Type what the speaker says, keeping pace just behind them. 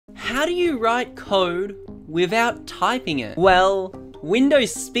how do you write code without typing it? Well,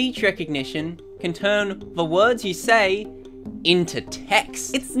 Windows speech recognition can turn the words you say into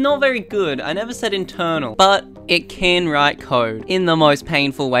text. It's not very good, I never said internal, but it can write code in the most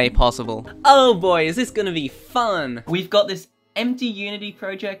painful way possible. Oh boy, is this gonna be fun! We've got this empty Unity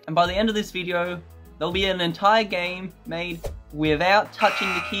project, and by the end of this video, there'll be an entire game made without touching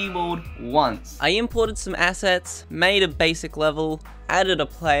the keyboard once. I imported some assets, made a basic level, added a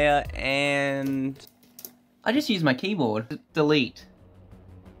player, and I just used my keyboard. Delete.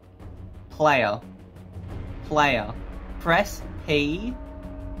 Player. Player. Press P.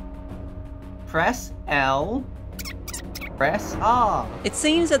 Press L. Press R. It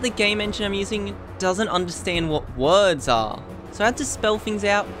seems that the game engine I'm using doesn't understand what words are, so I had to spell things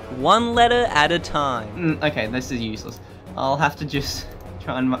out one letter at a time. Okay, this is useless. I'll have to just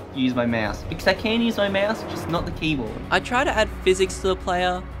try and use my mouse, because I can use my mouse, just not the keyboard. I tried to add physics to the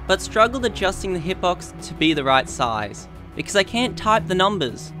player, but struggled adjusting the hitbox to be the right size, because I can't type the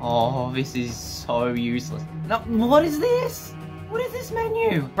numbers. Oh, this is so useless. No, what is this? What is this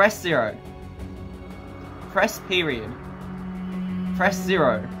menu? Press 0. Press period. Press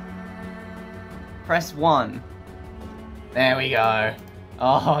 0. Press 1. There we go.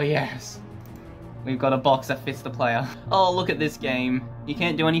 Oh, yes. We've got a box that fits the player. Oh, look at this game. You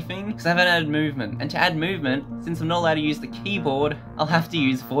can't do anything because I haven't added movement. And to add movement, since I'm not allowed to use the keyboard, I'll have to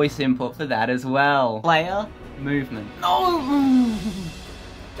use voice input for that as well. Player, movement. No!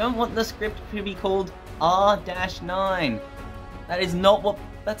 Don't want the script to be called R-9. That is not what,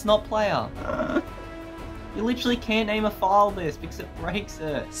 that's not player. You literally can't name a file this because it breaks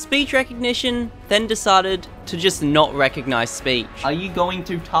it. Speech recognition then decided to just not recognize speech. Are you going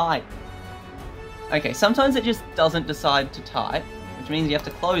to type? Okay, sometimes it just doesn't decide to type, which means you have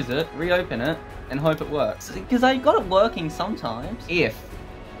to close it, reopen it, and hope it works. Because I got it working sometimes. If.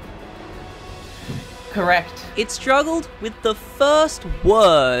 Correct. It struggled with the first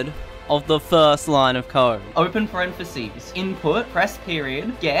word of the first line of code. Open parentheses. Input, press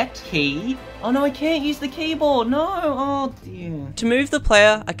period, get, key. Oh no, I can't use the keyboard, no, oh dear. To move the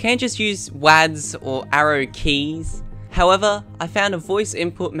player, I can't just use WADs or arrow keys. However, I found a voice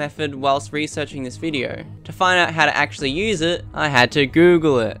input method whilst researching this video. To find out how to actually use it, I had to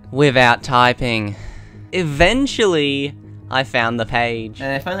Google it without typing. Eventually, I found the page.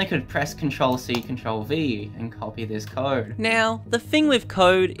 And if only I could press Ctrl-C, Ctrl-V and copy this code. Now, the thing with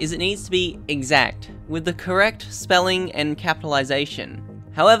code is it needs to be exact, with the correct spelling and capitalization.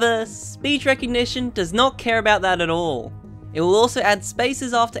 However, speech recognition does not care about that at all. It will also add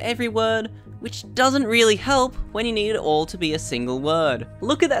spaces after every word, which doesn't really help when you need it all to be a single word.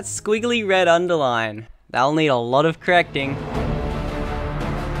 Look at that squiggly red underline. That'll need a lot of correcting.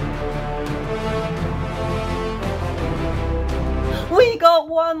 We got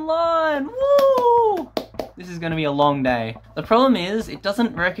one line! Woo! This is gonna be a long day. The problem is, it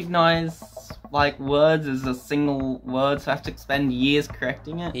doesn't recognize like words as a single word, so I have to spend years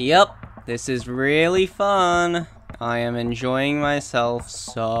correcting it. Yep, this is really fun. I am enjoying myself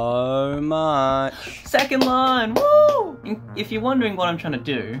so much. Second line, woo! If you're wondering what I'm trying to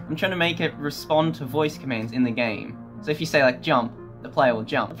do, I'm trying to make it respond to voice commands in the game. So if you say like jump, the player will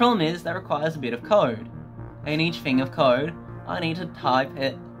jump. The problem is that requires a bit of code. And each thing of code, I need to type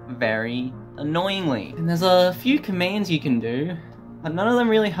it very annoyingly. And there's a few commands you can do, but none of them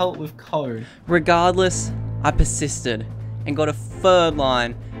really help with code. Regardless, I persisted and got a third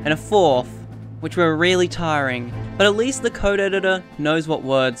line and a fourth, which were really tiring, but at least the code editor knows what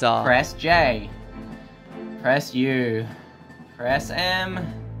words are. Press J, press U, press M,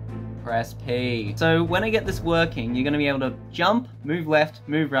 press P. So when I get this working, you're gonna be able to jump, move left,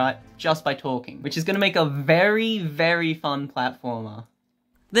 move right, just by talking, which is gonna make a very, very fun platformer.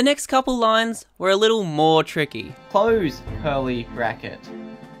 The next couple lines were a little more tricky. Close curly bracket.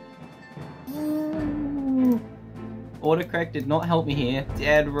 Autocorrect did not help me here.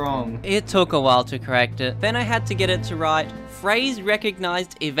 Dead wrong. It took a while to correct it. Then I had to get it to write phrase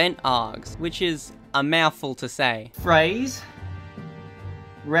recognized event args, which is a mouthful to say. Phrase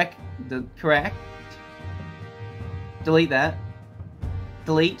correct. Delete that.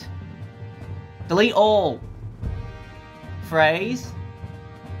 Delete. Delete all. Phrase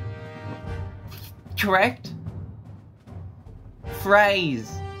correct.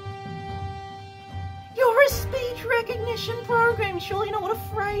 Phrase. You're a speech recognition program, surely you know what a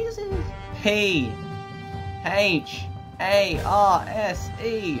phrase is. P H A R S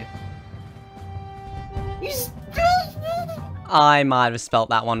E. I might have spelt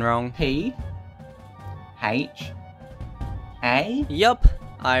that one wrong. P H A? Yup,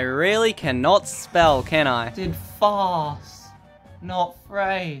 I really cannot spell, can I? Did farce. not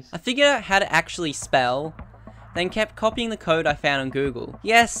phrase. I figured out how to actually spell, then kept copying the code I found on Google.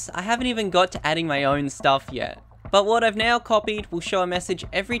 Yes, I haven't even got to adding my own stuff yet. But what I've now copied will show a message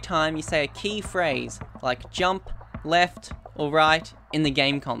every time you say a key phrase, like jump, left, or right in the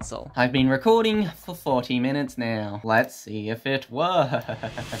game console. I've been recording for 40 minutes now. Let's see if it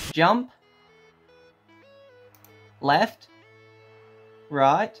works. Jump, left,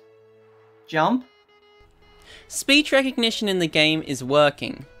 right, jump. Speech recognition in the game is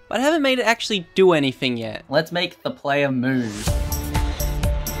working, but I haven't made it actually do anything yet. Let's make the player move.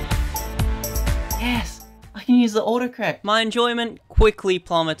 Yes! I can use the autocorrect. My enjoyment quickly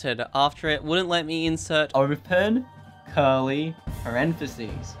plummeted after it wouldn't let me insert open, curly,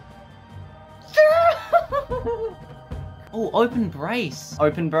 parentheses. Oh, open brace.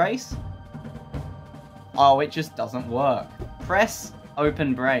 Open brace? Oh, it just doesn't work. Press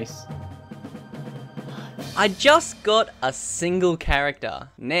open brace. I just got a single character.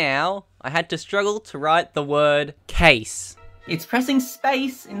 Now, I had to struggle to write the word case. It's pressing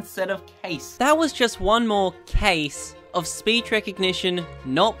space instead of case. That was just one more case of speech recognition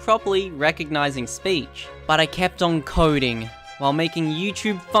not properly recognizing speech. But I kept on coding while making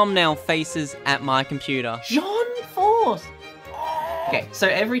YouTube thumbnail faces at my computer. John Force! Okay, so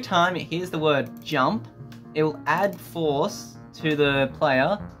every time it hears the word jump, it will add force to the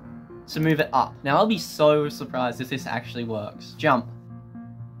player to move it up. Now I'll be so surprised if this actually works. Jump.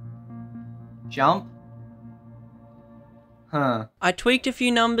 Jump. Huh. I tweaked a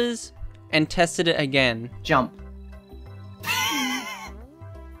few numbers and tested it again. Jump.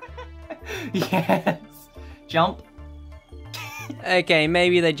 Yes. Jump. Okay,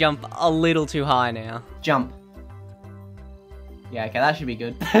 maybe they jump a little too high now. Jump. Yeah, okay, that should be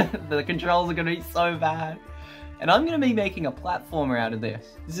good. The controls are gonna be so bad. And I'm gonna be making a platformer out of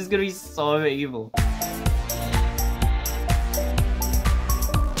this. This is gonna be so evil.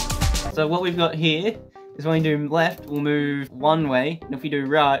 So what we've got here is when we do left, we'll move one way, and if we do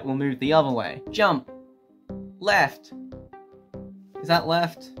right, we'll move the other way. Jump. Left. Is that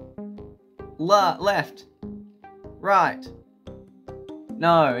left? Left. Right.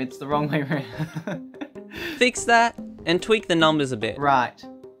 No, it's the wrong way around. Fix that, and tweak the numbers a bit. Right.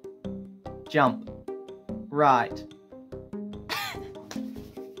 Jump. Right.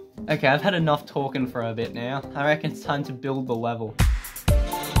 Okay, I've had enough talking for a bit now. I reckon it's time to build the level.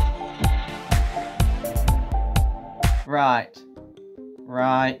 Right.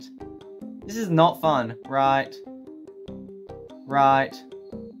 Right. This is not fun. Right. Right.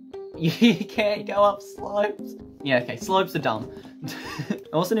 You can't go up slopes. Yeah, okay, slopes are dumb. I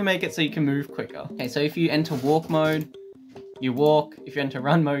also need to make it so you can move quicker. Okay, so if you enter walk mode, you walk. If you enter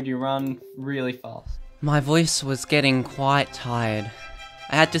run mode, you run really fast. My voice was getting quite tired.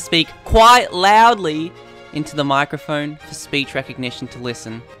 I had to speak quite loudly into the microphone for speech recognition to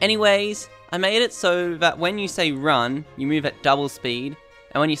listen. Anyways, I made it so that when you say run, you move at double speed,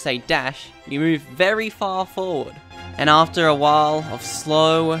 and when you say dash, you move very far forward. And after a while of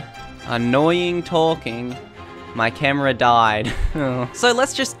slow, annoying talking, my camera died. So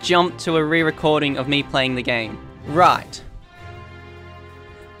let's just jump to a re-recording of me playing the game. Right.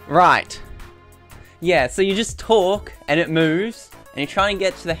 Right. Yeah, so you just talk, and it moves, and you're trying to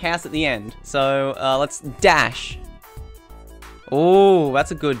get to the house at the end. So, let's dash. Oh, that's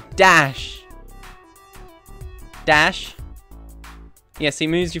a good dash. Dash. Yes, he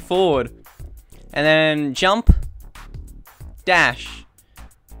moves you forward. And then jump. Dash.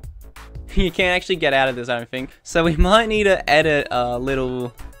 You can't actually get out of this, I don't think. So we might need to edit a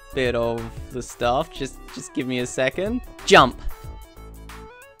little bit of the stuff. Just give me a second. Jump.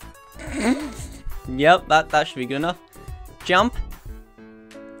 Yep, that should be good enough. Jump.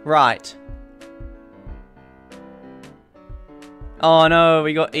 Right. Oh no,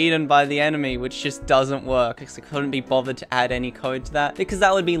 we got eaten by the enemy, which just doesn't work, because I couldn't be bothered to add any code to that, because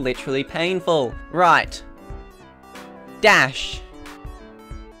that would be literally painful. Right. Dash.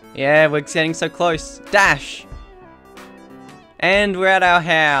 Yeah, we're getting so close. Dash. And we're at our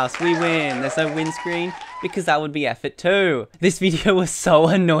house. We win. There's no win screen, because that would be effort too. This video was so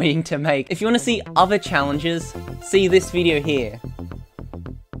annoying to make. If you want to see other challenges, see this video here.